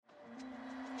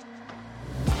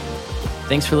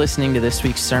Thanks for listening to this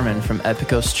week's sermon from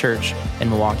Epikos Church in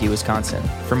Milwaukee, Wisconsin.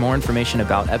 For more information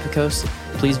about Epikos,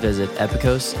 please visit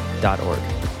epikos.org.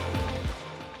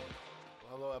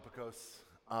 Hello,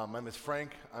 Epikos. My name is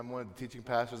Frank. I'm one of the teaching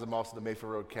pastors. I'm also the Mayfair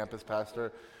Road campus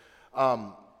pastor.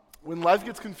 When life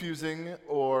gets confusing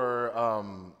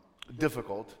or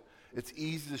difficult, it's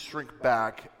easy to shrink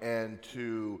back and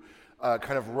to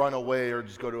kind of run away or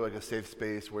just go to like a safe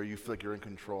space where you feel like you're in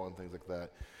control and things like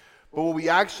that. But what we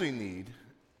actually need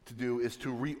to do is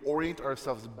to reorient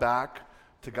ourselves back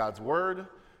to God's Word,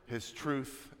 His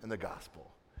truth, and the gospel.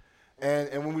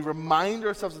 And when we remind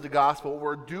ourselves of the gospel, what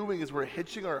we're doing is we're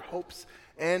hitching our hopes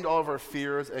and all of our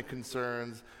fears and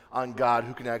concerns on God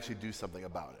who can actually do something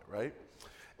about it, right?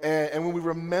 And when we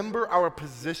remember our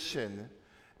position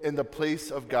in the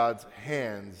place of God's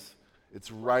hands, it's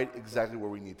right exactly where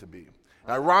we need to be.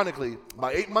 And ironically,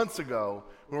 about 8 months ago,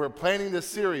 when we were planning this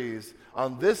series,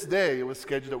 on this day, it was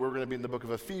scheduled that we were going to be in the book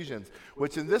of Ephesians,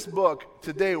 which in this book,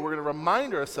 today, we're going to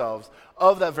remind ourselves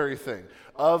of that very thing,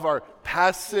 of our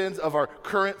past sins, of our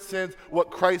current sins, what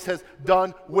Christ has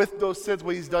done with those sins,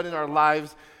 what He's done in our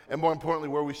lives, and more importantly,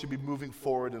 where we should be moving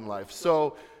forward in life.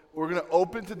 So we're going to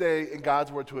open today in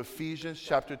God's Word to Ephesians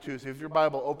chapter 2. So if your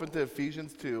Bible, open to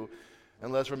Ephesians 2,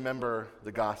 and let's remember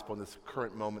the gospel in this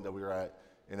current moment that we are at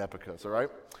in Epikos, all right?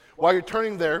 While you're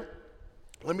turning there,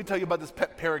 let me tell you about this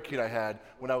pet parakeet I had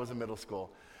when I was in middle school.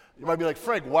 You might be like,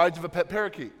 Frank, why did you have a pet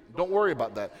parakeet? Don't worry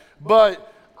about that.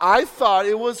 But I thought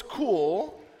it was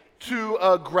cool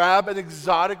to grab an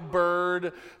exotic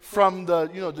bird from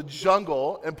the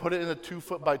jungle and put it in a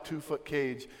 2-foot by 2-foot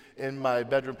cage in my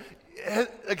bedroom.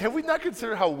 Have we not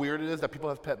considered how weird it is that people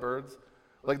have pet birds?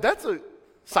 Like, that's a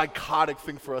psychotic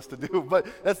thing for us to do, but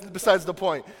that's besides the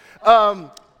point.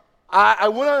 I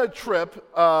went on a trip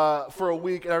for a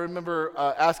week, and I remember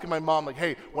asking my mom, like,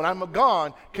 hey, when I'm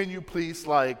gone, can you please,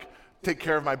 take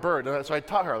care of my bird? And so I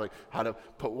taught her, how to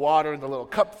put water in the little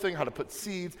cup thing, how to put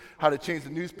seeds, how to change the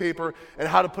newspaper, and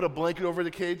how to put a blanket over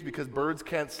the cage because birds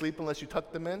can't sleep unless you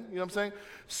tuck them in, you know what I'm saying?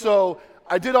 So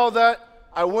I did all that.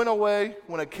 I went away.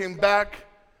 When I came back,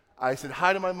 I said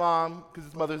hi to my mom because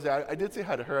it's Mother's Day. I did say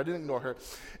hi to her. I didn't ignore her.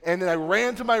 And then I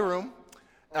ran to my room,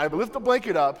 and I lifted the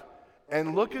blanket up,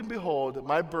 and look and behold,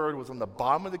 my bird was on the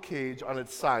bottom of the cage on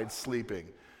its side sleeping.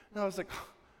 And I was like,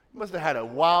 you must have had a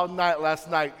wild night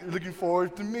last night looking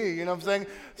forward to me, you know what I'm saying?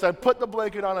 So I put the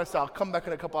blanket on. I said, I'll come back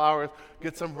in a couple hours,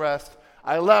 get some rest.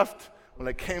 I left. When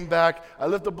I came back, I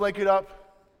lifted the blanket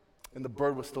up, and the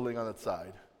bird was still laying on its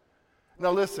side.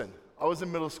 Now listen, I was in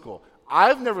middle school.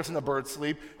 I've never seen a bird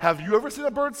sleep. Have you ever seen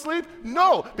a bird sleep?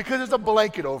 No, because there's a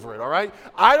blanket over it, all right?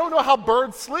 I don't know how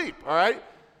birds sleep, all right?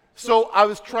 So I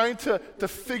was trying to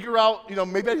figure out,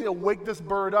 maybe I need to wake this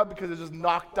bird up because it just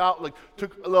knocked out,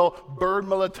 took a little bird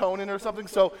melatonin or something.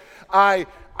 So I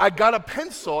got a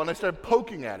pencil and I started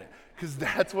poking at it because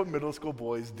that's what middle school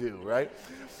boys do, right?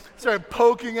 Started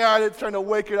poking at it, trying to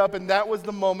wake it up, and that was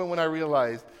the moment when I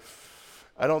realized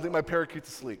I don't think my parakeet's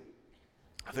asleep.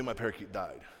 I think my parakeet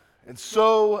died. And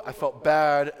so I felt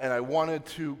bad, and I wanted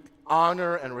to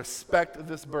honor and respect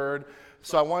this bird,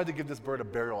 so I wanted to give this bird a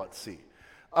burial at sea.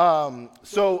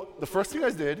 So the first thing I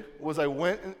did was I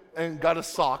went and got a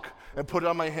sock and put it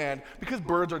on my hand because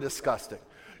birds are disgusting.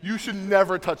 You should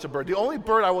never touch a bird. The only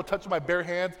bird I will touch with my bare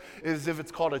hands is if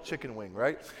it's called a chicken wing,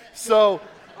 right? So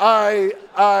I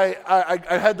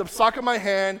had the sock in my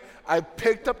hand, I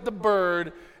picked up the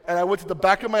bird, and I went to the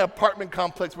back of my apartment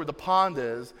complex where the pond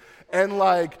is, and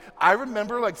I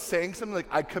remember saying something like,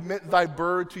 I commit thy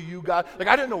bird to you, God.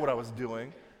 I didn't know what I was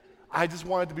doing. I just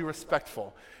wanted to be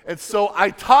respectful. And so I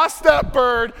tossed that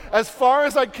bird as far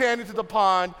as I can into the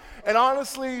pond. And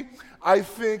honestly, I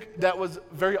think that was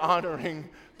very honoring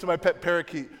to my pet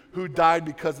parakeet who died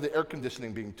because of the air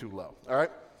conditioning being too low. All right?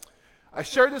 I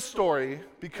share this story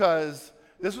because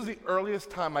this was the earliest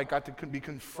time I got to be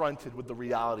confronted with the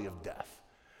reality of death.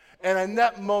 And in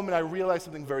that moment, I realized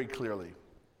something very clearly.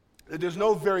 That there's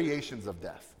no variations of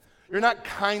death. You're not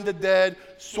kind of dead,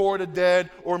 sort of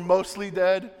dead, or mostly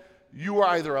dead. You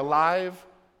are either alive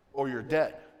or you're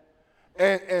dead.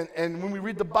 And when we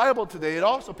read the Bible today, it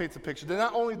also paints a picture that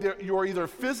not only you are either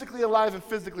physically alive and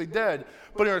physically dead,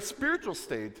 but in our spiritual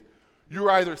state, you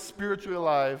are either spiritually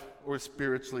alive or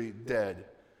spiritually dead.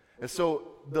 And so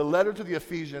the letter to the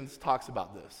Ephesians talks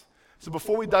about this. So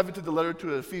before we dive into the letter to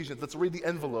the Ephesians, let's read the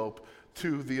envelope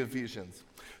to the Ephesians.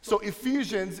 So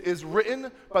Ephesians is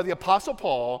written by the Apostle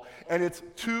Paul, and it's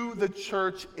to the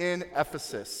church in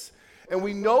Ephesus. And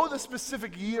we know the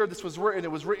specific year this was written.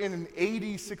 It was written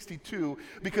in AD 62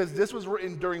 because this was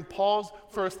written during Paul's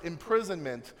first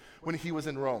imprisonment when he was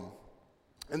in Rome.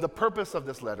 And the purpose of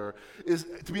this letter is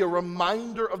to be a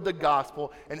reminder of the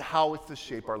gospel and how it's to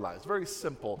shape our lives. Very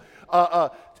simple.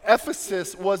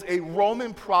 Ephesus was a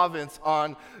Roman province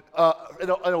in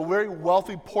a very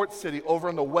wealthy port city over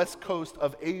on the west coast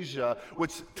of Asia,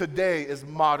 which today is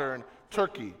modern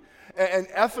Turkey. And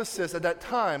Ephesus at that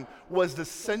time was the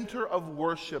center of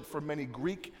worship for many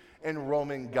Greek and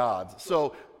Roman gods.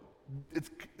 So it's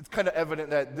kind of evident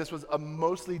that this was a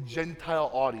mostly Gentile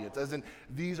audience, as in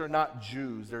these are not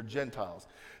Jews, they're Gentiles.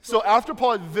 So after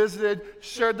Paul had visited,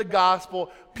 shared the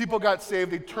gospel, people got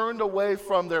saved, they turned away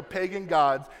from their pagan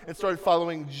gods and started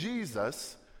following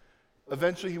Jesus.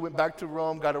 Eventually he went back to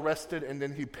Rome, got arrested, and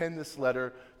then he penned this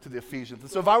letter to the Ephesians. And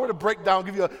so if I were to break down,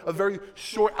 give you a very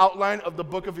short outline of the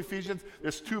book of Ephesians,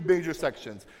 there's two major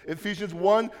sections. Ephesians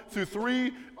 1 through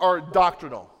 3 are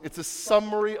doctrinal. It's a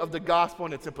summary of the gospel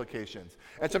and its implications.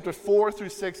 And chapter 4 through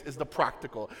 6 is the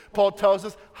practical. Paul tells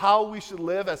us how we should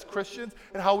live as Christians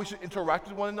and how we should interact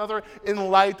with one another in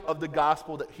light of the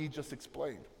gospel that he just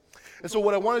explained. And so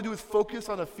what I want to do is focus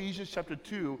on Ephesians chapter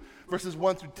 2, verses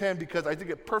 1 through 10, because I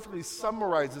think it perfectly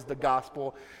summarizes the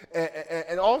gospel.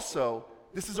 And also,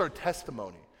 this is our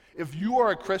testimony. If you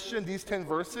are a Christian, these 10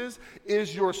 verses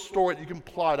is your story that you can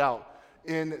plot out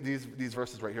in these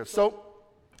verses right here. So,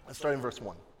 let's start in verse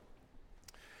 1.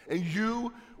 And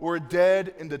you were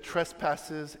dead in the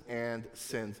trespasses and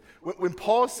sins. When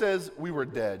Paul says we were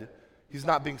dead, he's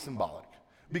not being symbolic.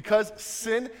 Because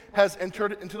sin has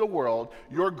entered into the world,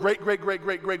 your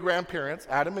great-great-great-great-great-grandparents,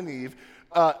 Adam and Eve,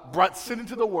 brought sin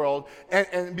into the world,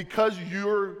 and because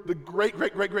you're the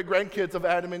great-great-great-great-grandkids of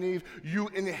Adam and Eve, you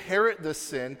inherit this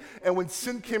sin. And when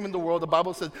sin came in the world, the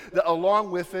Bible says that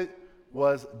along with it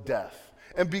was death.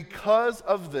 And because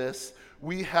of this,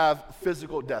 we have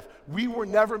physical death. We were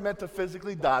never meant to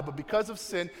physically die, but because of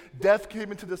sin, death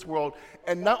came into this world.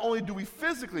 And not only do we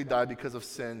physically die because of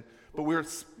sin, but we're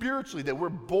spiritually dead. We're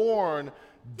born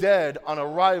dead on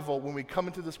arrival when we come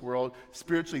into this world,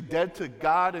 spiritually dead to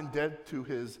God and dead to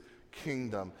his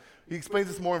kingdom. He explains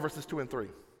this more in verses 2 and 3.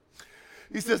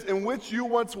 He says, in which you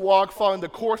once walked, following the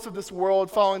course of this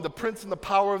world, following the prince and the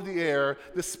power of the air,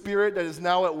 the spirit that is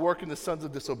now at work in the sons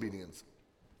of disobedience,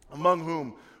 among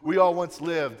whom we all once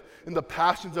lived in the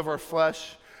passions of our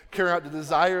flesh, carrying out the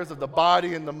desires of the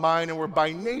body and the mind, and were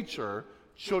by nature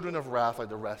children of wrath like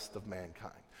the rest of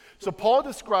mankind. So Paul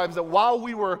describes that while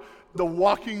we were the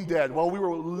walking dead, while we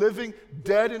were living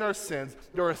dead in our sins,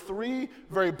 there are three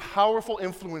very powerful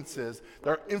influences that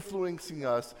are influencing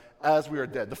us as we are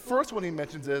dead. The first one he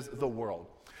mentions is the world.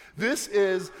 This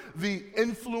is the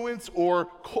influence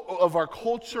of our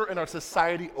culture and our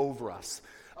society over us.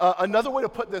 Another way to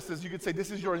put this is you could say this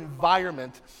is your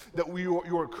environment that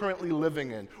you are currently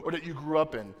living in or that you grew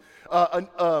up in.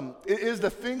 It is the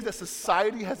things that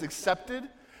society has accepted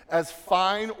as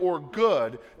fine or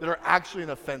good that are actually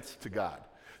an offense to God.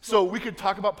 So we could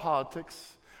talk about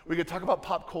politics. We could talk about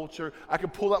pop culture. I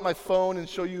could pull out my phone and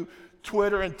show you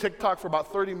Twitter and TikTok for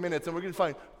about 30 minutes, and we're going to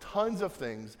find tons of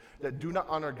things that do not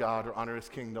honor God or honor his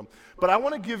kingdom. But I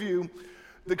want to give you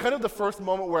the first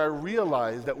moment where I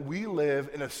realized that we live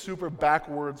in a super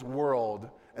backwards world,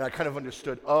 and I kind of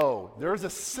understood, there's a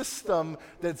system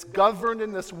that's governed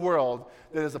in this world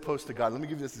that is opposed to God. Let me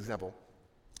give you this example.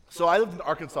 So I lived in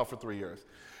Arkansas for 3 years.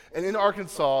 And in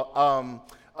Arkansas,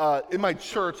 in my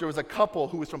church, there was a couple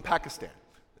who was from Pakistan.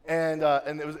 And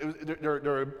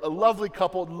they're a lovely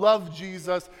couple, loved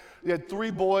Jesus. They had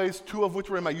 3 boys, 2 of which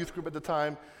were in my youth group at the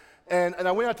time. And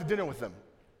I went out to dinner with them.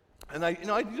 And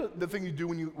I do the thing you do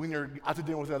when you're out to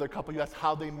dinner with another couple, you ask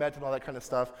how they met and all that kind of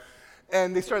stuff.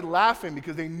 And they started laughing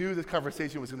because they knew this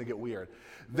conversation was going to get weird.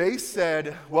 They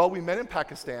said, well, we met in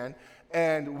Pakistan,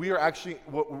 and we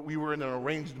were in an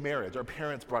arranged marriage. Our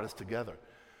parents brought us together.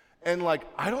 And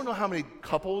I don't know how many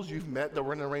couples you've met that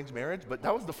were in an arranged marriage, but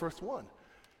that was the first one.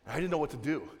 I didn't know what to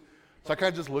do. So I kind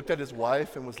of just looked at his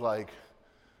wife and was like,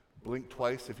 blink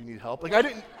twice if you need help. I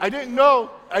didn't know.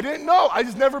 I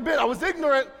just never been. I was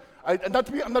ignorant. I'm not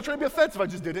trying to be offensive. I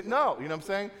just didn't know. You know what I'm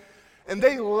saying? And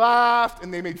they laughed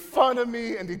and they made fun of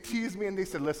me and they teased me and they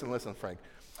said, listen, Frank.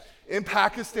 In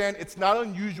Pakistan, it's not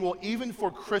unusual, even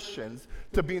for Christians,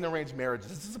 to be in arranged marriages.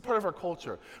 This is a part of our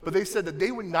culture. But they said that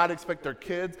they would not expect their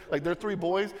kids, like their 3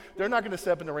 boys, they're not going to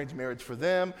set up an arranged marriage for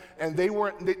them. And they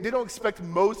don't expect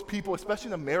most people, especially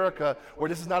in America, where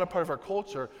this is not a part of our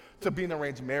culture, to be in an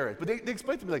arranged marriage. But they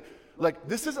explained to me, Like,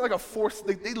 this isn't like a force.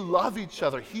 They love each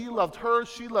other. He loved her.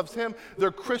 She loves him.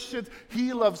 They're Christians.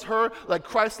 He loves her like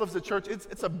Christ loves the church.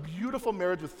 It's a beautiful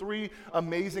marriage with 3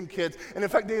 amazing kids. And in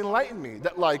fact, they enlightened me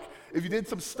that, like, if you did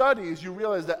some studies, you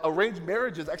realize that arranged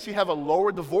marriages actually have a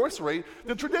lower divorce rate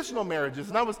than traditional marriages.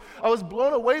 And I was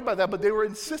blown away by that, but they were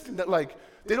insisting that, like,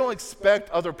 they don't expect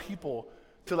other people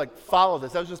to, like, follow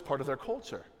this. That was just part of their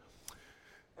culture.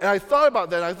 And I thought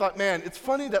about that, and I thought, man, it's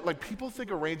funny that, like, people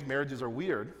think arranged marriages are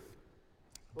weird.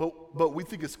 But we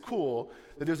think it's cool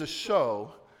that there's a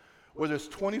show where there's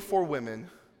 24 women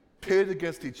pitted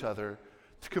against each other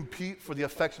to compete for the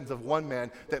affections of one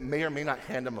man that may or may not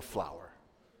hand them a flower.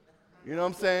 You know what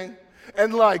I'm saying?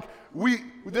 And like,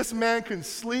 this man can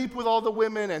sleep with all the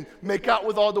women and make out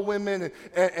with all the women,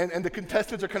 and the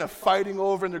contestants are kind of fighting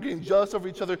over, and they're getting jealous over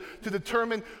each other to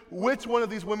determine which one of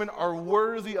these women are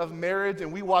worthy of marriage.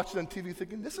 And we watch it on TV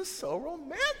thinking, this is so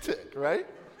romantic, right?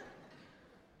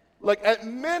 Like, at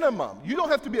minimum, you don't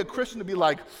have to be a Christian to be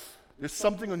like, there's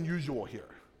something unusual here.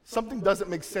 Something doesn't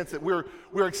make sense, that we're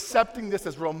accepting this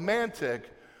as romantic,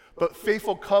 but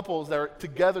faithful couples that are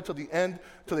together till the end,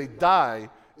 till they die,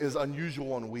 is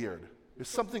unusual and weird. There's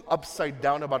something upside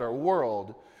down about our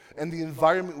world and the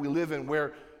environment we live in,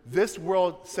 where this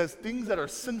world says things that are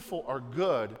sinful are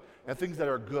good and things that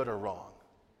are good are wrong.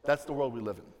 That's the world we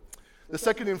live in. The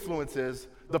second influence is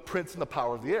the prince and the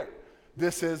power of the air.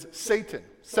 This is Satan.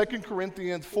 2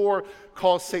 Corinthians 4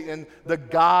 calls Satan the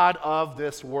god of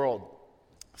this world.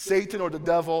 Satan, or the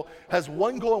devil, has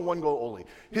one goal and one goal only.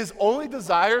 His only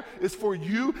desire is for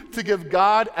you to give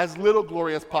God as little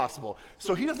glory as possible.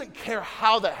 So he doesn't care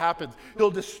how that happens. He'll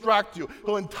distract you.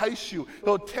 He'll entice you.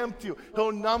 He'll tempt you.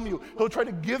 He'll numb you. He'll try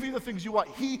to give you the things you want.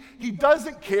 He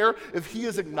doesn't care if he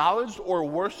is acknowledged or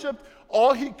worshiped.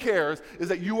 All he cares is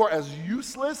that you are as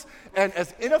useless and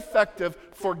as ineffective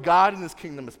for God and his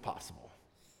kingdom as possible.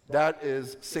 That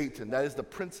is Satan. That is the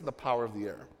prince and the power of the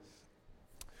air.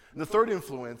 And the third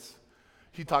influence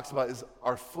he talks about is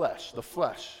our flesh, the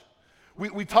flesh.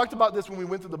 We talked about this when we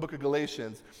went through the book of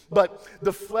Galatians, but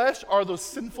the flesh are those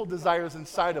sinful desires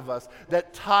inside of us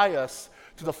that tie us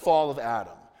to the fall of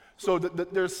Adam. So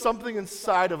there's something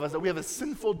inside of us that we have a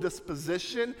sinful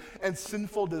disposition and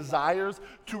sinful desires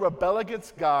to rebel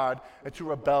against God and to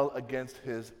rebel against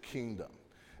his kingdom.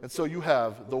 And so you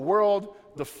have the world,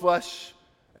 the flesh,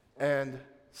 and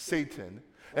Satan.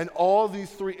 And all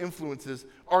these 3 influences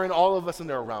are in all of us and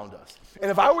they're around us. And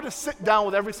if I were to sit down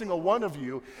with every single one of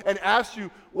you and ask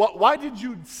you, why did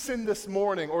you sin this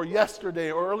morning or yesterday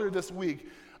or earlier this week,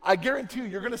 I guarantee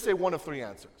you're going to say one of 3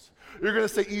 answers. You're going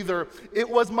to say either, it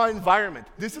was my environment.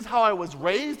 This is how I was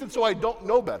raised, and so I don't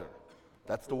know better.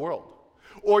 That's the world.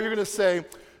 Or you're going to say,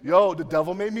 the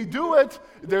devil made me do it.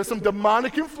 There's some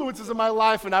demonic influences in my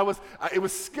life, and it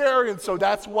was scary, and so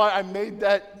that's why I made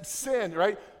that sin,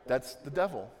 right? That's the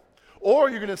devil. Or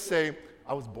you're going to say,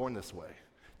 I was born this way.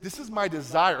 This is my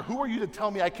desire. Who are you to tell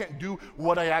me I can't do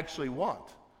what I actually want?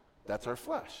 That's our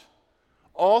flesh.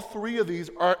 All 3 of these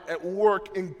are at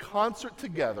work in concert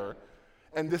together,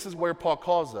 and this is where Paul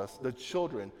calls us the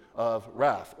children of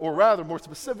wrath. Or rather, more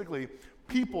specifically,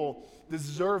 people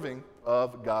deserving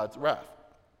of God's wrath.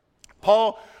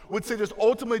 Paul would say there's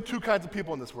ultimately 2 kinds of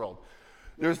people in this world.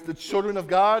 There's the children of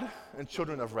God and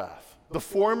children of wrath. The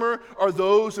former are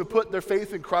those who put their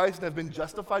faith in Christ and have been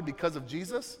justified because of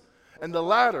Jesus. And the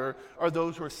latter are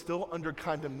those who are still under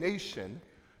condemnation,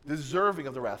 deserving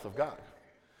of the wrath of God.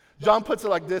 John puts it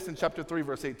like this in chapter 3,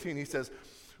 verse 18. He says,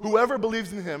 whoever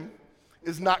believes in him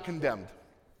is not condemned.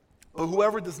 But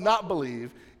whoever does not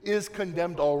believe is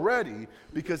condemned already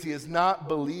because he has not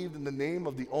believed in the name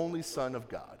of the only Son of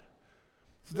God.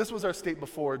 So this was our state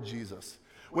before Jesus.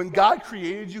 When God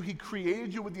created you, he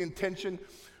created you with the intention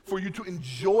for you to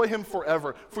enjoy him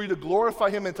forever, for you to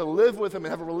glorify him and to live with him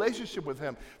and have a relationship with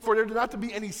him, for there not to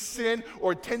be any sin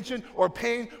or tension or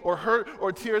pain or hurt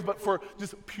or tears, but for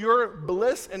just pure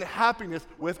bliss and happiness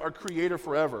with our Creator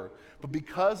forever. But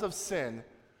because of sin,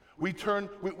 we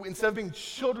instead of being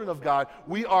children of God,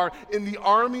 we are in the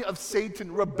army of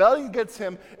Satan, rebelling against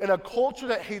him in a culture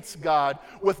that hates God,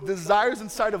 with desires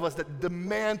inside of us that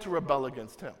demand to rebel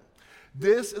against him.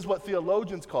 This is what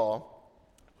theologians call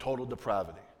total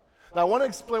depravity. Now, I want to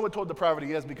explain what total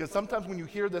depravity is, because sometimes when you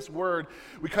hear this word,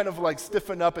 we kind of like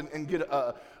stiffen up and get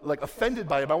like offended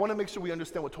by it, but I want to make sure we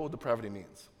understand what total depravity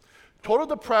means. Total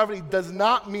depravity does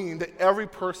not mean that every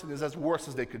person is as worse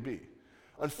as they could be.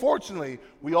 Unfortunately,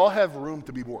 we all have room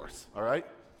to be worse, all right?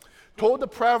 Total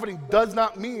depravity does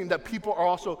not mean that people are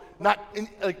also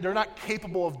they're not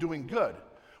capable of doing good.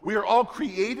 We are all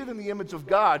created in the image of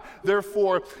God.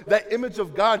 Therefore, that image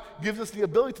of God gives us the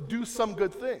ability to do some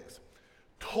good things.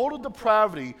 Total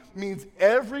depravity means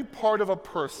every part of a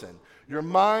person, your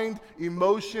mind,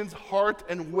 emotions, heart,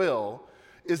 and will,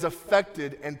 is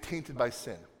affected and tainted by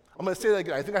sin. I'm going to say that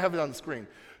again. I think I have it on the screen.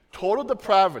 Total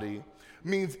depravity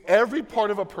means every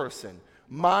part of a person,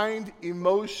 mind,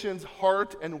 emotions,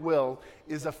 heart, and will,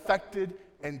 is affected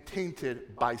and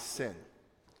tainted by sin.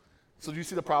 So do you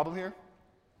see the problem here?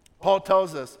 Paul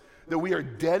tells us that we are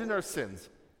dead in our sins,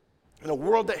 in a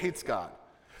world that hates God,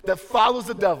 that follows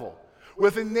the devil,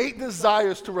 with innate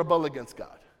desires to rebel against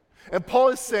God. And Paul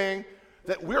is saying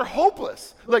that we're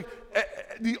hopeless. Like,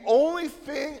 the only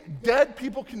thing dead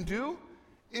people can do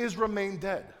is remain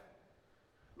dead.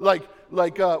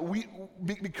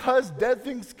 Because dead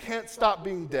things can't stop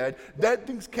being dead, dead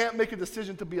things can't make a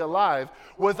decision to be alive,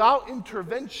 without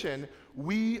intervention,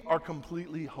 we are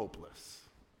completely hopeless.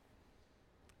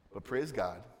 But praise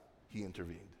God, he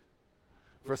intervened.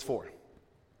 Verse 4,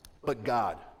 but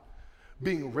God,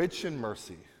 being rich in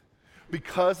mercy,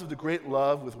 because of the great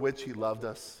love with which he loved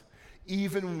us,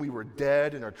 even when we were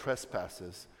dead in our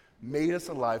trespasses, made us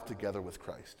alive together with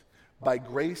Christ. By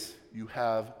grace you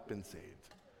have been saved.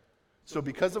 So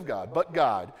because of God, but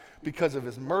God, because of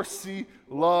his mercy,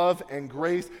 love, and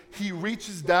grace, he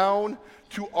reaches down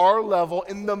to our level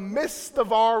in the midst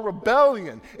of our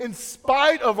rebellion. In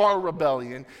spite of our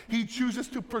rebellion, he chooses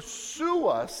to pursue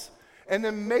us and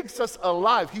then makes us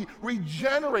alive. He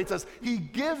regenerates us. He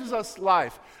gives us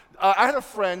life. I had a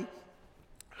friend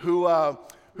who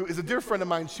is a dear friend of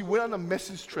mine. She went on a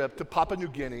missions trip to Papua New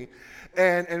Guinea,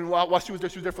 and while she was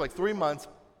there for like 3 months.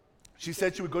 She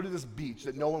said she would go to this beach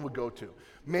that no one would go to,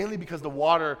 mainly because the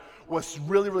water was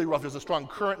really, really rough. There's a strong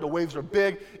current. The waves are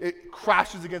big. It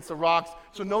crashes against the rocks.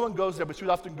 So no one goes there, but she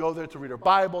would often go there to read her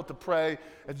Bible, to pray,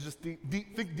 and to just think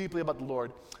deeply about the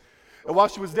Lord. And while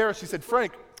she was there, she said,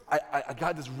 Frank, I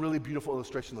got this really beautiful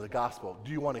illustration of the gospel.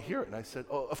 Do you want to hear it? And I said,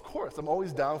 oh, of course. I'm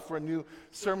always down for a new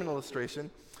sermon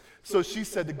illustration. So she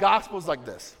said, the gospel is like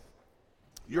this.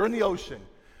 You're in the ocean,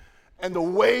 and the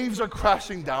waves are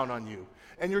crashing down on you.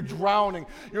 And you're drowning.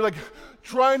 You're like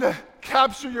trying to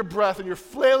capture your breath, and you're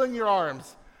flailing your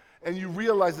arms. And you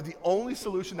realize that the only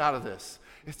solution out of this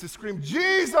is to scream,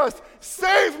 Jesus,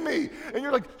 save me! And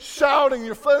you're like shouting,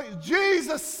 you're flailing,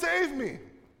 Jesus, save me!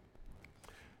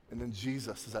 And then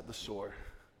Jesus is at the shore.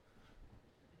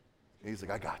 And he's like,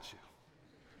 I got you.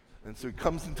 And so he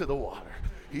comes into the water.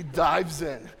 He dives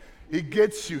in. He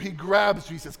gets you. He grabs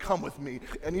you. He says, come with me.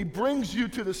 And he brings you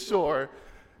to the shore.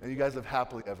 And you guys live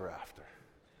happily ever after.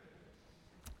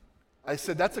 I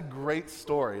said, that's a great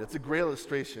story. That's a great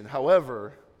illustration.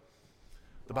 However,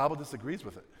 the Bible disagrees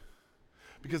with it.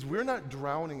 Because we're not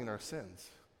drowning in our sins.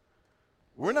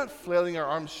 We're not flailing our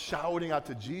arms shouting out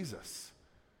to Jesus.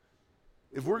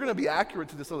 If we're going to be accurate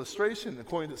to this illustration,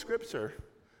 according to Scripture,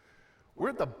 we're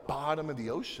at the bottom of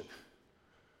the ocean.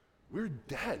 We're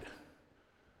dead.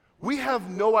 We have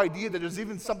no idea that there's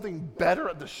even something better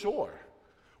at the shore.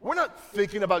 We're not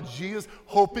thinking about Jesus,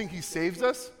 hoping he saves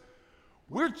us.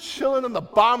 We're chilling on the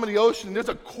bottom of the ocean, and there's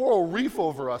a coral reef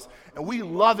over us, and we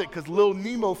love it because little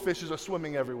Nemo fishes are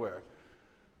swimming everywhere.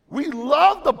 We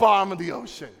love the bottom of the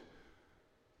ocean.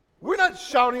 We're not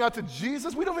shouting out to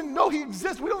Jesus. We don't even know he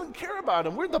exists. We don't even care about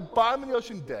him. We're at the bottom of the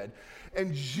ocean dead.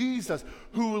 And Jesus,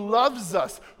 who loves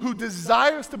us, who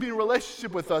desires to be in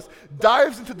relationship with us,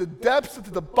 dives into the depths,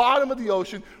 into the bottom of the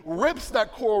ocean, rips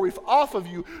that coral reef off of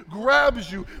you,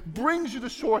 grabs you, brings you to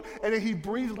shore, and then he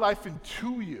breathes life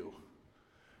into you.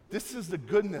 This is the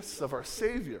goodness of our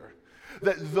Savior.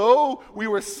 That though we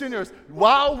were sinners,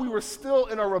 while we were still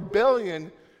in our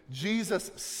rebellion,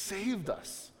 Jesus saved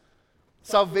us.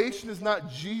 Salvation is not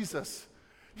Jesus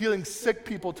healing sick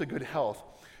people to good health.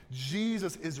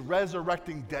 Jesus is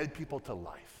resurrecting dead people to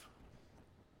life.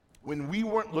 When we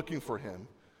weren't looking for him,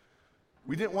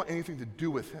 we didn't want anything to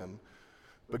do with him,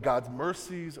 but God's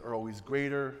mercies are always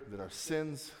greater than our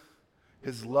sins.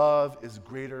 His love is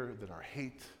greater than our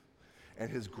hate. And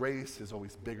his grace is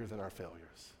always bigger than our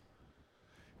failures.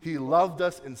 He loved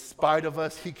us in spite of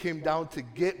us. He came down to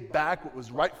get back what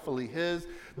was rightfully his.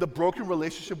 The broken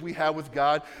relationship we had with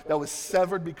God that was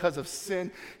severed because of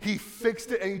sin, he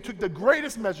fixed it, and he took the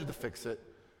greatest measure to fix it,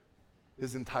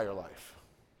 his entire life.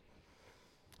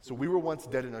 So we were once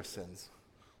dead in our sins,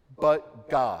 but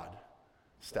God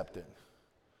stepped in.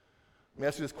 Let me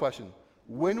ask you this question.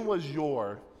 When was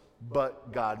your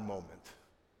but God moment?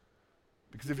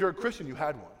 Because if you're a Christian, you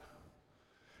had one.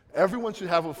 Everyone should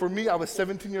have one. For me, I was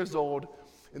 17 years old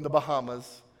in the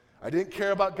Bahamas. I didn't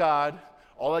care about God.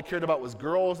 All I cared about was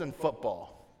girls and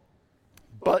football.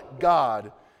 But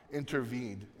God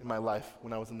intervened in my life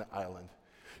when I was in the island.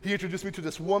 He introduced me to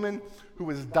this woman who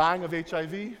was dying of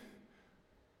HIV,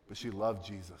 but she loved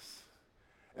Jesus.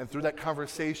 And through that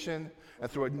conversation and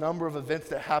through a number of events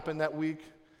that happened that week,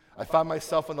 I found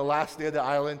myself on the last day of the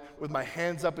island with my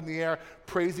hands up in the air,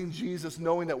 praising Jesus,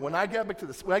 knowing that when I get back to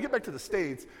the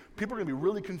States, people are going to be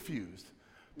really confused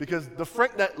because the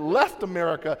Frank that left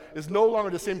America is no longer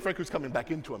the same Frank who's coming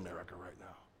back into America right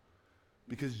now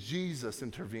because Jesus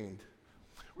intervened.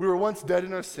 We were once dead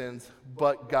in our sins,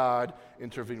 but God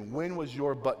intervened. When was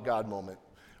your but God moment?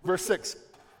 Verse 6.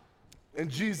 And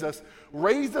Jesus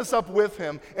raised us up with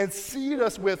him and seated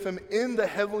us with him in the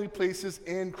heavenly places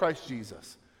in Christ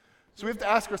Jesus. So we have to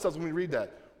ask ourselves when we read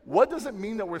that, what does it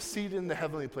mean that we're seated in the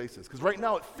heavenly places? Because right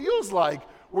now it feels like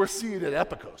we're seated at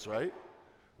Epikos, right?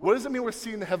 What does it mean we're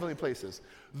seated in the heavenly places?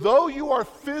 Though you are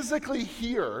physically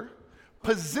here,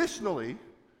 positionally,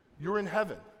 you're in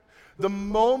heaven. The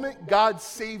moment God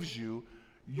saves you,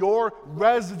 your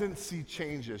residency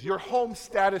changes, your home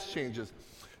status changes.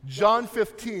 John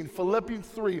 15, Philippians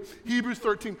 3, Hebrews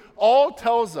 13, all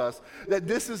tells us that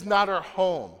this is not our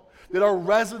home, that our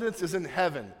residence is in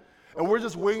heaven, and we're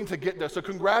just waiting to get there. So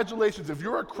congratulations, if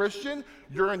you're a Christian,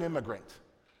 you're an immigrant,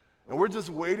 and we're just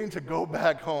waiting to go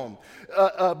back home.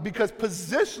 Because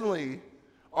positionally,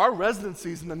 our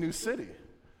residency is in the new city.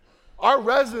 Our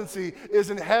residency is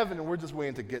in heaven, and we're just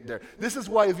waiting to get there. This is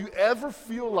why if you ever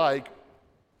feel like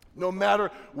no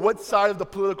matter what side of the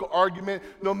political argument,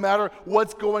 no matter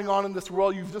what's going on in this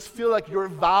world, you just feel like your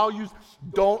values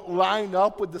don't line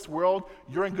up with this world,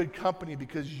 you're in good company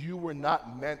because you were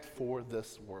not meant for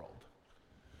this world.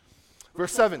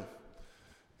 Verse 7,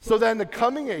 so that in the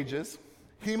coming ages,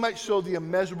 he might show the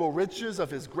immeasurable riches of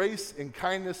his grace and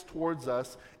kindness towards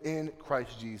us in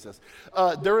Christ Jesus.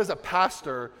 There is a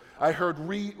pastor I heard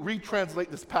retranslate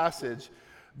this passage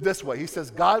this way. He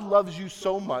says, God loves you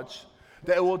so much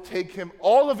that it will take him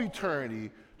all of eternity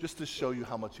just to show you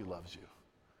how much he loves you.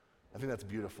 I think that's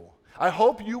beautiful. I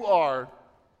hope you are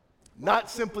not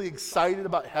simply excited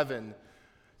about heaven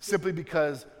simply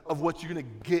because of what you're going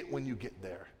to get when you get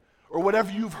there. Or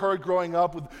whatever you've heard growing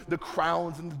up with the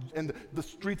crowns and the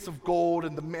streets of gold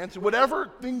and the mansion,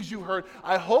 whatever things you heard,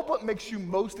 I hope what makes you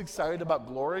most excited about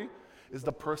glory is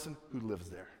the person who lives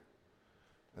there.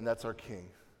 And that's our King.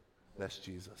 That's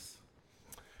Jesus.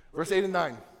 Verse 8 and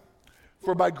 9.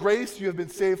 For by grace you have been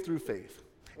saved through faith.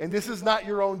 And this is not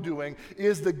your own doing. It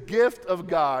is the gift of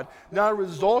God, not a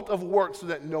result of works, so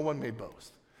that no one may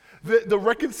boast. The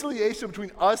reconciliation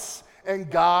between us and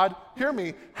God, hear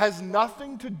me, has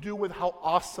nothing to do with how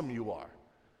awesome you are.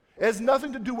 It has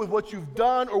nothing to do with what you've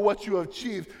done or what you have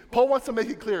achieved. Paul wants to make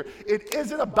it clear. It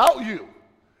isn't about you.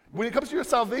 When it comes to your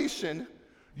salvation,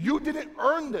 you didn't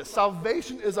earn this.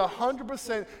 Salvation is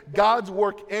 100% God's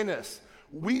work in us.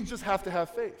 We just have to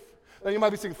have faith. Now you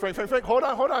might be saying, Frank, hold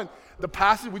on. The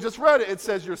passage, we just read it. It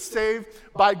says you're saved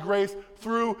by grace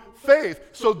through faith.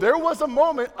 So there was a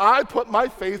moment I put my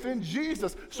faith in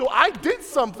Jesus. So I did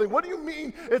something. What do you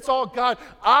mean it's all God?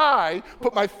 I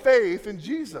put my faith in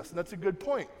Jesus. And that's a good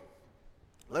point.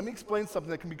 Let me explain something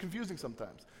that can be confusing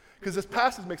sometimes. Because this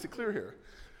passage makes it clear here.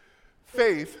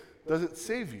 Faith doesn't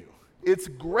save you. It's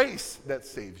grace that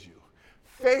saves you.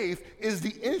 Faith is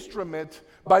the instrument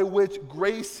by which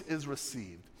grace is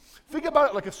received. Think about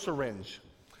it like a syringe.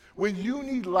 When you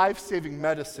need life-saving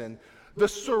medicine, the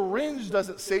syringe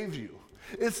doesn't save you.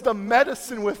 It's the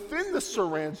medicine within the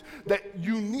syringe that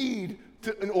you need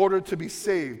in order to be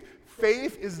saved.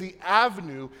 Faith is the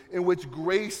avenue in which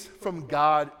grace from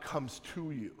God comes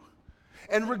to you.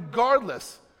 And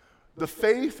regardless, the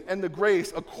faith and the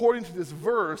grace, according to this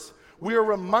verse, we are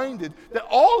reminded that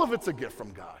all of it's a gift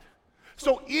from God.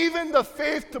 So even the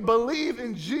faith to believe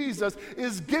in Jesus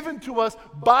is given to us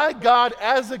by God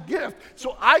as a gift.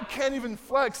 So I can't even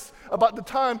flex about the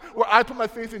time where I put my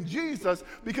faith in Jesus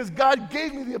because God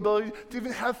gave me the ability to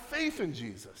even have faith in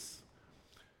Jesus.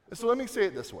 And so let me say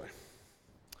it this way.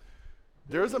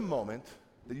 There's a moment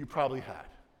that you probably had.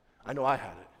 I know I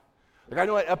had it. Like I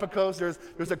know at Epikos,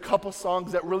 there's a couple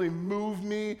songs that really move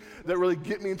me, that really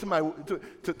get me into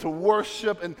to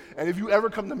worship. And if you ever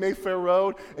come to Mayfair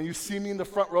Road and you see me in the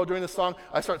front row during the song,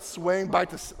 I start swaying by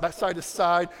side to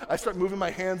side. I start moving my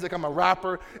hands like I'm a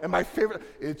rapper. And my favorite,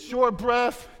 it's your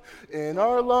breath in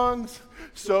our lungs,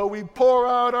 so we pour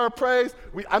out our praise.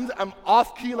 I'm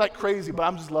off key like crazy, but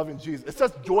I'm just loving Jesus. It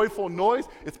says joyful noise.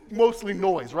 It's mostly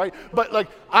noise, right? But like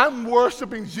I'm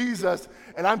worshiping Jesus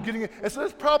and I'm getting it. And so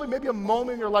there's probably maybe a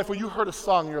moment in your life where you heard a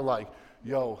song and you're like,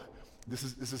 yo, this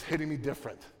is hitting me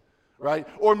different, right?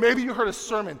 Or maybe you heard a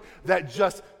sermon that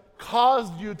just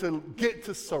caused you to get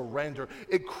to surrender.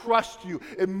 It crushed you.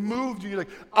 It moved you. You're like,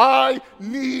 I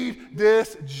need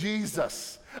this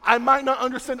Jesus. I might not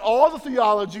understand all the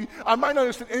theology. I might not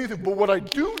understand anything. But what I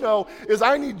do know is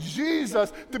I need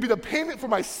Jesus to be the payment for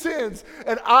my sins.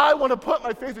 And I want to put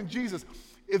my faith in Jesus.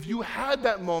 If you had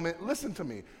that moment, listen to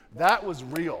me. That was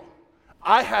real.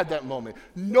 I had that moment.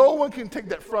 No one can take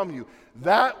that from you.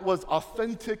 That was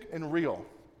authentic and real.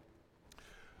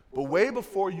 But way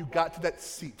before you got to that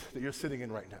seat that you're sitting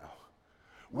in right now,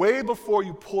 way before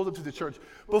you pulled up to the church,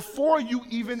 before you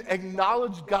even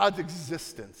acknowledged God's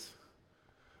existence,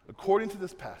 according to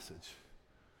this passage,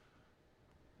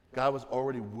 God was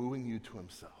already wooing you to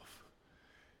himself.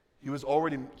 He was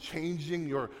already changing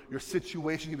your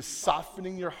situation. He was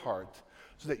softening your heart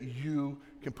so that you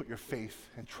can put your faith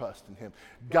and trust in him.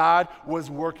 God was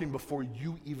working before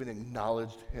you even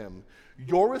acknowledged him.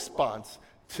 Your response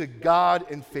to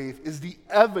God in faith is the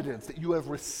evidence that you have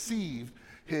received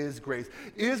his grace.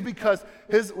 It is because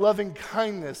his loving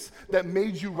kindness that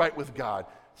made you right with God.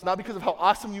 It's not because of how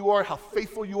awesome you are, how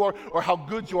faithful you are, or how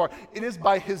good you are. It is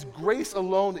by his grace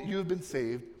alone that you have been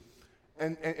saved.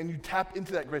 And you tap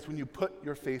into that grace when you put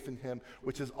your faith in him,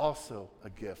 which is also a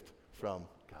gift from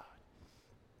God.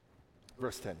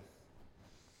 Verse 10.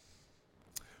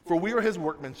 For we are his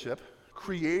workmanship,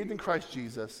 created in Christ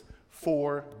Jesus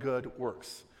for good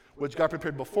works, which God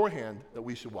prepared beforehand that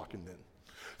we should walk in them.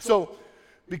 So,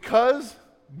 because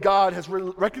God has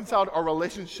reconciled our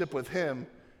relationship with him,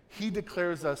 he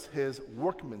declares us his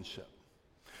workmanship.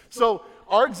 So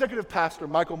our executive pastor,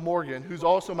 Michael Morgan, who's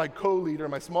also my co-leader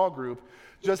in my small group,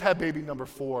 just had baby number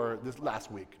 4 this last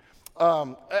week.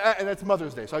 And it's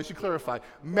Mother's Day, so I should clarify.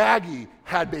 Maggie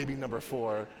had baby number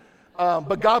 4.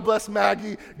 But God bless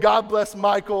Maggie, God bless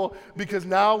Michael, because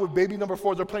now with baby number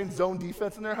 4, they're playing zone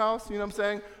defense in their house, you know what I'm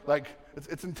saying? Like,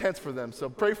 it's intense for them, so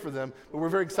pray for them. But we're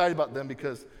very excited about them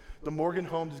because the Morgan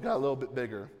home just got a little bit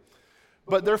bigger.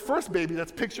 But their first baby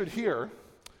that's pictured here,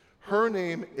 her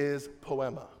name is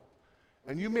Poema.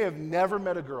 And you may have never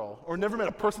met a girl, or never met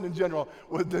a person in general,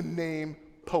 with the name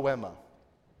Poema.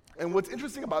 And what's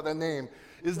interesting about that name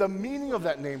is the meaning of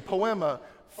that name, Poema,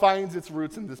 finds its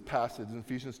roots in this passage in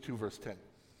Ephesians 2, verse 10.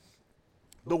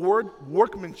 The word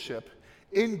workmanship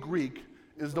in Greek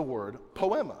is the word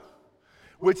poema,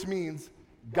 which means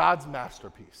God's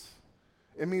masterpiece.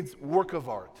 It means work of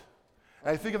art.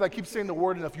 And I think if I keep saying the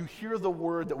word enough, you hear the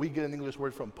word that we get an English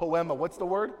word from, poema. What's the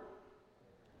word?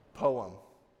 Poem.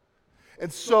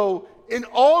 And so, in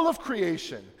all of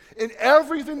creation, in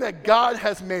everything that God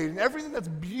has made, in everything that's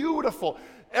beautiful,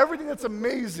 everything that's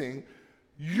amazing,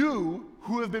 you,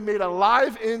 who have been made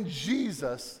alive in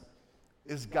Jesus,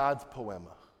 is God's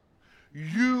poema.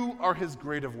 You are his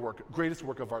greatest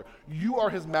work of art. You are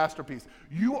his masterpiece.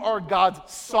 You are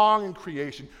God's song in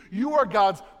creation. You are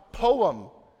God's poem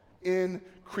in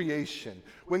creation.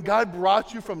 When God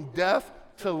brought you from death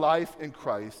to life in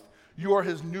Christ, you are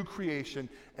his new creation,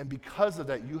 and because of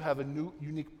that, you have a new,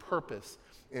 unique purpose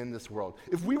in this world.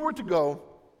 If we were to go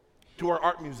to our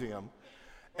art museum,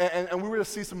 and we were to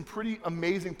see some pretty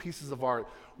amazing pieces of art,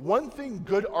 one thing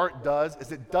good art does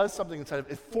is it does something inside of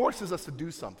it. It forces us to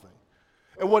do something.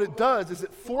 And what it does is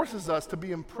it forces us to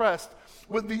be impressed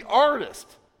with the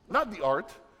artist, not the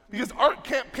art, because art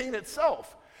can't paint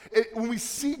itself. When we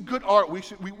see good art,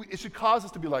 it should cause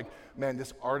us to be like, man,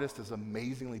 this artist is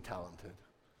amazingly talented.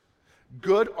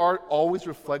 Good art always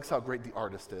reflects how great the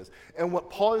artist is. And what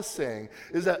Paul is saying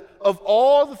is that of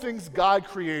all the things God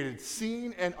created,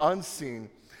 seen and unseen,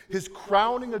 his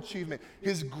crowning achievement,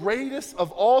 his greatest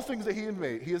of all things that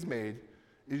he has made,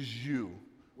 is you,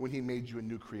 when he made you a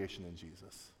new creation in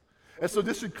Jesus. And so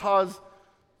this should cause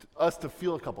us to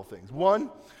feel a couple things. One,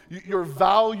 your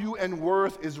value and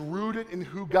worth is rooted in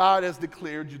who God has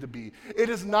declared you to be. It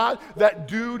is not that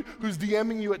dude who's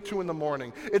DMing you at 2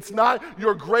 a.m. It's not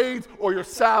your grades or your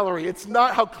salary. It's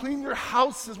not how clean your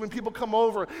house is when people come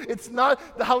over. It's not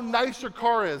how nice your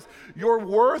car is. Your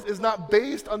worth is not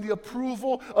based on the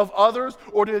approval of others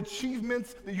or the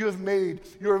achievements that you have made.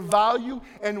 Your value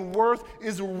and worth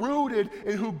is rooted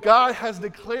in who God has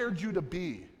declared you to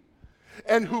be.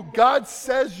 And who God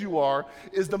says you are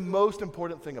is the most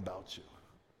important thing about you.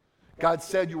 God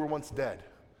said you were once dead,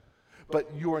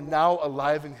 but you are now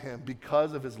alive in him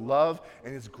because of his love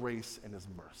and his grace and his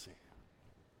mercy.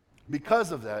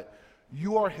 Because of that,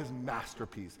 you are his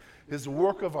masterpiece, his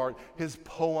work of art, his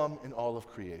poem in all of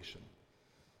creation.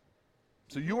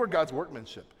 So you are God's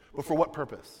workmanship, but for what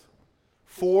purpose?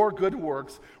 For good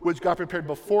works, which God prepared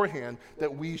beforehand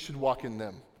that we should walk in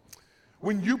them.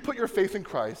 When you put your faith in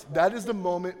Christ, that is the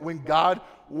moment when God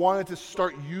wanted to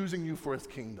start using you for his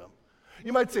kingdom.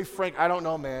 You might say, Frank, I don't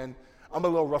know, man. I'm a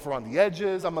little rough around the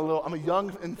edges. I'm a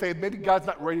young in faith. Maybe God's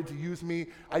not ready to use me.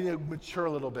 I need to mature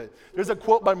a little bit. There's a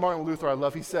quote by Martin Luther I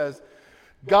love. He says,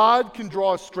 God can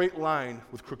draw a straight line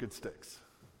with crooked sticks.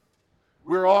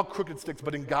 We're all crooked sticks,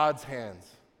 but in God's hands,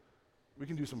 we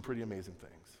can do some pretty amazing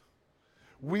things.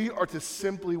 We are to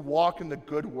simply walk in the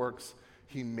good works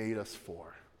he made us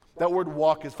for. That word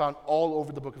walk is found all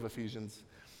over the book of Ephesians.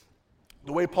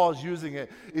 The way Paul is using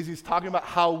it is he's talking about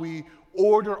how we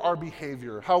order our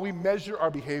behavior, how we measure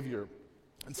our behavior.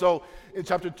 And so in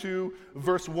chapter 2,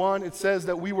 verse 1, it says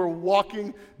that we were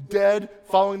walking dead,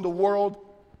 following the world,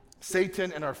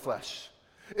 Satan, and our flesh.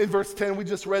 In verse 10, we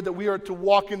just read that we are to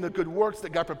walk in the good works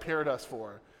that God prepared us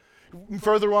for.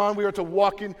 Further on, we are to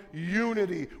walk in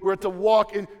unity. We're to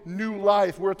walk in new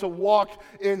life. We're to walk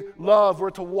in love. We're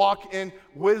to walk in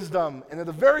wisdom. And at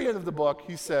the very end of the book,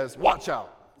 he says, watch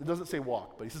out. It doesn't say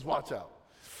walk, but he says, watch out.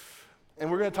 And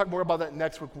we're going to talk more about that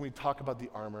next week when we talk about the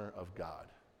armor of God.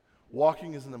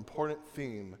 Walking is an important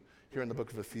theme here in the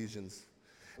book of Ephesians.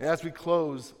 And as we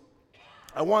close,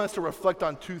 I want us to reflect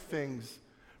on two things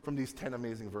from these 10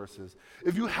 amazing verses.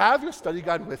 If you have your study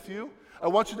guide with you, I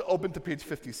want you to open to page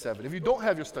 57. If you don't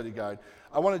have your study guide,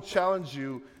 I want to challenge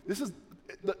you. This is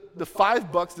the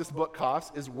 $5 this book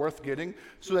costs is worth getting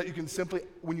so that you can simply,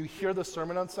 when you hear the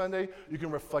sermon on Sunday, you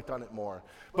can reflect on it more.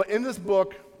 But in this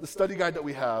book, the study guide that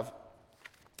we have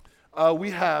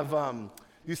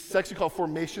this section called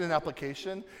Formation and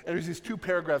Application, and there's these two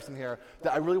paragraphs in here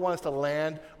that I really want us to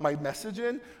land my message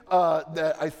in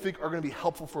that I think are going to be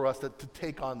helpful for us to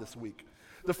take on this week.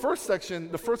 The first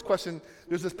section, the first question,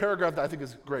 there's this paragraph that I think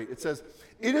is great. It says,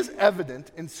 it is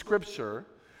evident in Scripture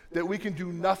that we can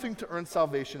do nothing to earn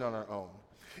salvation on our own.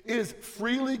 It is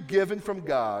freely given from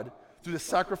God through the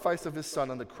sacrifice of his Son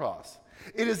on the cross.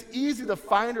 It is easy to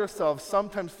find ourselves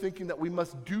sometimes thinking that we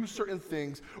must do certain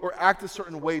things or act a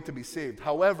certain way to be saved.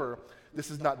 However, this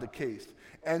is not the case.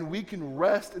 And we can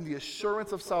rest in the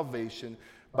assurance of salvation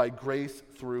by grace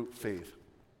through faith.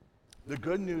 The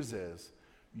good news is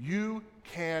you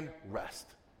can rest.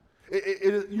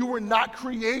 You were not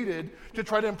created to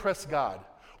try to impress God.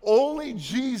 Only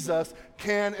Jesus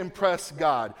can impress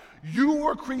God. You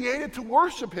were created to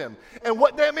worship him. And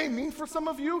what that may mean for some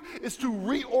of you is to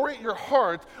reorient your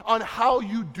heart on how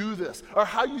you do this or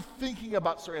how you're thinking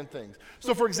about certain things.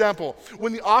 So for example,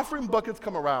 when the offering buckets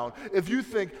come around, if you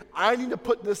think, I need to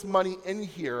put this money in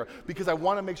here because I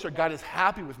want to make sure God is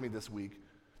happy with me this week,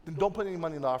 then don't put any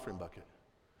money in the offering bucket.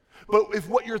 But if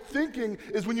what you're thinking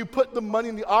is when you put the money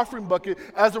in the offering bucket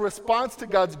as a response to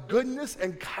God's goodness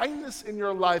and kindness in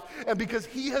your life, and because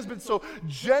he has been so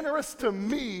generous to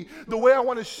me, the way I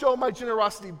want to show my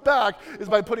generosity back is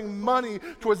by putting money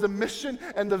towards the mission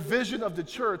and the vision of the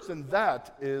church, then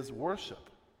that is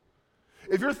worship.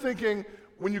 If you're thinking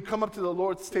when you come up to the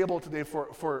Lord's table today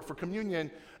for communion,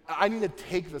 I need to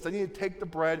take this. I need to take the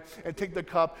bread and take the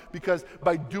cup because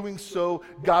by doing so,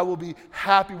 God will be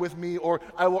happy with me or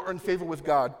I will earn favor with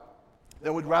God.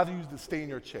 Then would rather you to stay in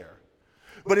your chair.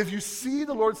 But if you see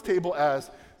the Lord's table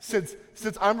as, since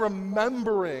I'm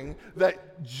remembering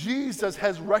that Jesus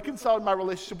has reconciled my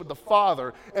relationship with the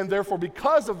Father, and therefore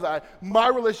because of that, my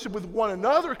relationship with one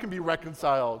another can be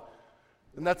reconciled,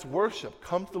 then that's worship.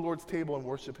 Come to the Lord's table and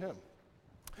worship him.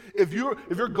 If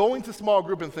you're going to small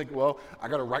group and think, well, I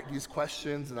got to write these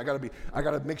questions and I got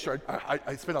to make sure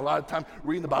I spend a lot of time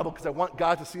reading the Bible because I want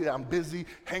God to see that I'm busy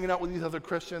hanging out with these other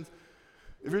Christians.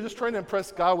 If you're just trying to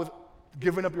impress God with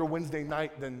giving up your Wednesday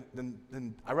night, then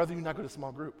I'd rather you not go to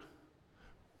small group.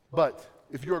 But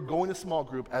if you're going to small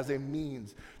group as a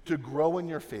means to grow in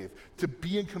your faith, to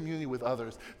be in community with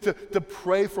others, to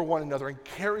pray for one another and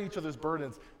carry each other's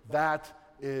burdens, that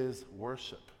is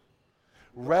worship.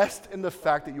 Rest in the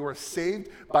fact that you are saved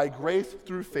by grace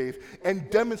through faith and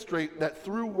demonstrate that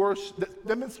through worship,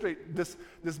 demonstrate this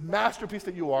masterpiece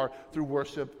that you are through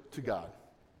worship to God.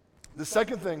 The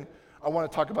second thing I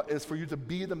want to talk about is for you to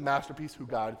be the masterpiece who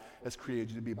God has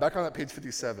created you to be. Back on that page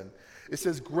 57, it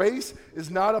says, grace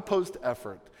is not opposed to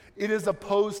effort. It is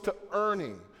opposed to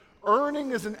earning.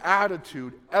 Earning is an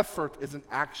attitude. Effort is an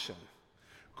action.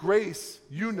 Grace,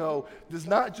 does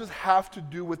not just have to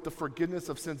do with the forgiveness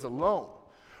of sins alone.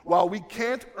 While we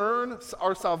can't earn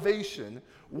our salvation,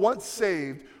 once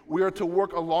saved, we are to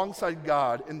work alongside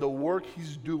God in the work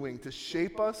he's doing to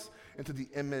shape us into the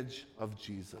image of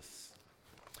Jesus.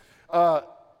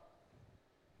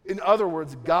 In other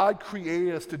words, God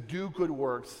created us to do good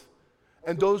works,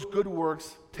 and those good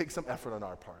works take some effort on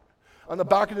our part. On the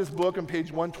back of this book, on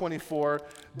page 124,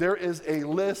 there is a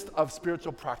list of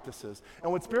spiritual practices.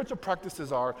 And what spiritual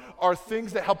practices are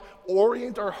things that help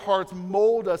orient our hearts,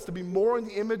 mold us to be more in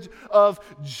the image of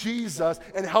Jesus,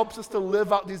 and helps us to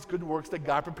live out these good works that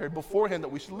God prepared beforehand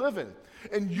that we should live in.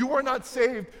 And you are not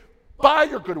saved by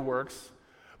your good works,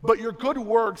 But your good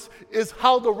works is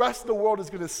how the rest of the world is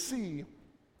going to see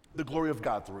the glory of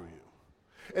God through you.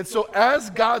 And so as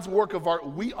God's work of art,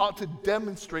 we ought to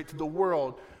demonstrate to the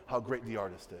world how great the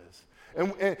artist is.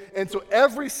 And so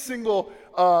every single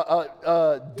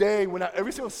day,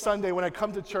 every single Sunday when I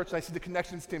come to church and I see the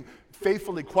Connections team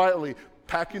faithfully, quietly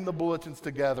packing the bulletins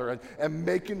together and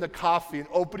making the coffee and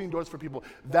opening doors for people,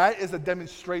 that is a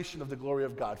demonstration of the glory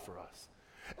of God for us.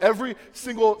 Every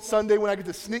single Sunday when I get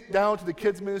to sneak down to the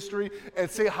kids ministry and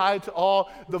say hi to all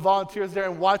the volunteers there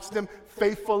and watch them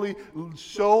faithfully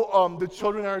show the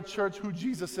children in our church who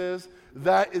Jesus is,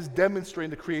 that is demonstrating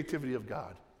the creativity of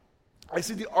God. I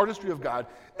see the artistry of God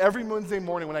every Wednesday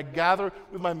morning when I gather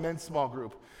with my men's small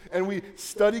group and we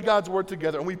study God's word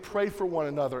together and we pray for one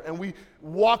another and we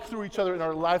walk through each other in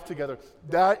our life together.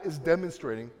 That is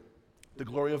demonstrating the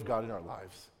glory of God in our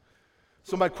lives.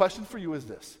 So my question for you is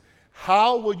this: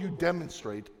 how will you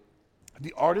demonstrate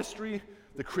the artistry,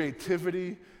 the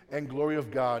creativity, and glory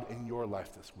of God in your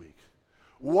life this week?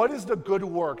 What is the good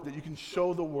work that you can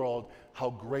show the world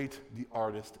how great the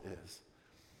artist is?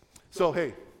 So,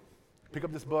 hey, pick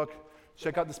up this book,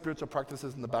 check out the spiritual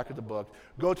practices in the back of the book,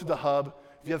 go to the hub.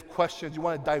 If you have questions, you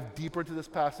want to dive deeper into this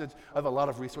passage, I have a lot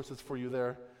of resources for you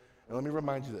there. And let me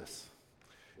remind you this: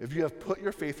 if you have put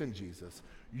your faith in Jesus,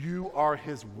 you are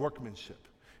his workmanship,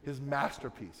 his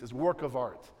masterpiece, his work of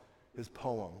art, his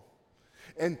poem.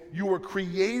 And you were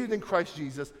created in Christ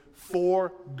Jesus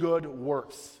for good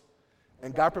works.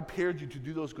 And God prepared you to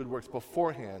do those good works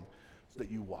beforehand so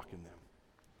that you walk in them.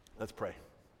 Let's pray.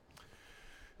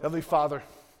 Heavenly Father,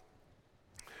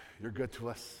 you're good to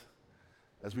us.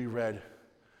 As we read,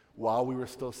 while we were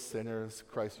still sinners,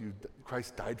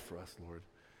 Christ died for us, Lord.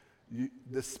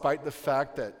 Despite the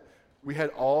fact that we had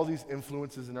all these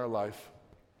influences in our life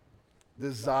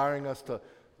desiring us to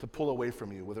pull away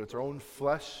from you, whether it's our own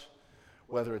flesh,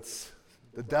 whether it's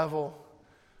the devil,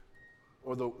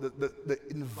 or the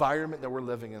environment that we're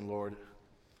living in, Lord,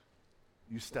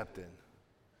 you stepped in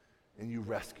and you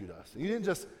rescued us. And you didn't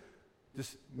just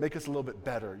make us a little bit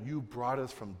better. You brought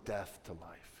us from death to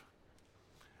life.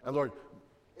 And Lord,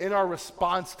 in our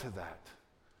response to that,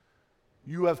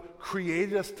 you have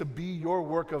created us to be your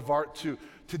work of art, to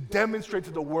demonstrate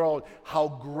to the world how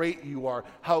great you are,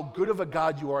 how good of a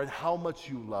God you are, and how much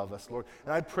you love us, Lord.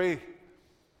 And I pray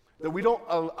that we don't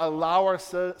allow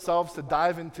ourselves to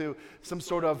dive into some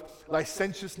sort of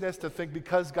licentiousness to think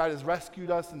because God has rescued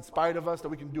us in spite of us that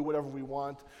we can do whatever we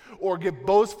want, or get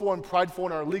boastful and prideful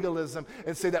in our legalism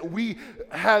and say that we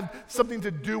have something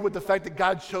to do with the fact that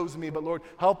God chose me. But Lord,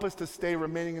 help us to stay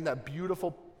remaining in that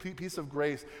beautiful piece of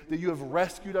grace that you have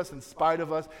rescued us in spite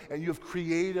of us, and you have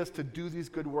created us to do these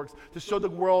good works, to show the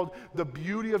world the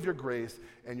beauty of your grace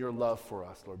and your love for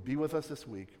us. Lord, be with us this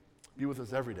week. Be with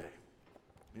us every day.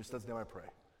 In your son's name I pray.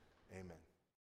 Amen.